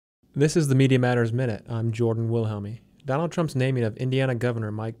This is the Media Matters Minute. I'm Jordan Wilhelmy. Donald Trump's naming of Indiana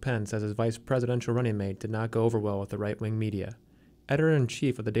Governor Mike Pence as his vice presidential running mate did not go over well with the right-wing media.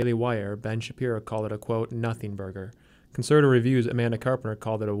 Editor-in-chief of the Daily Wire, Ben Shapiro, called it a, quote, Nothingburger. Conservative Review's Amanda Carpenter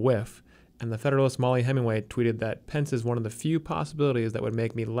called it a whiff, and the Federalist Molly Hemingway tweeted that Pence is one of the few possibilities that would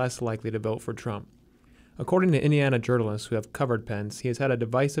make me less likely to vote for Trump. According to Indiana journalists who have covered Pence, he has had a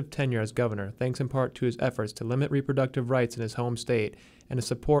divisive tenure as governor, thanks in part to his efforts to limit reproductive rights in his home state and his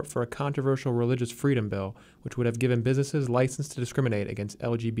support for a controversial religious freedom bill, which would have given businesses license to discriminate against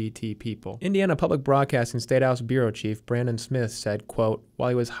LGBT people. Indiana Public Broadcasting State House Bureau Chief Brandon Smith said, quote, "While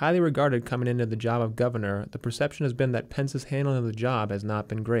he was highly regarded coming into the job of governor, the perception has been that Pence's handling of the job has not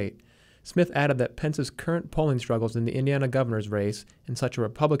been great." Smith added that Pence's current polling struggles in the Indiana governor's race, in such a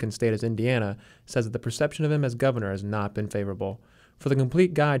Republican state as Indiana, says that the perception of him as governor has not been favorable. For the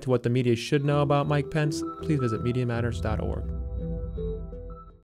complete guide to what the media should know about Mike Pence, please visit MediaMatters.org.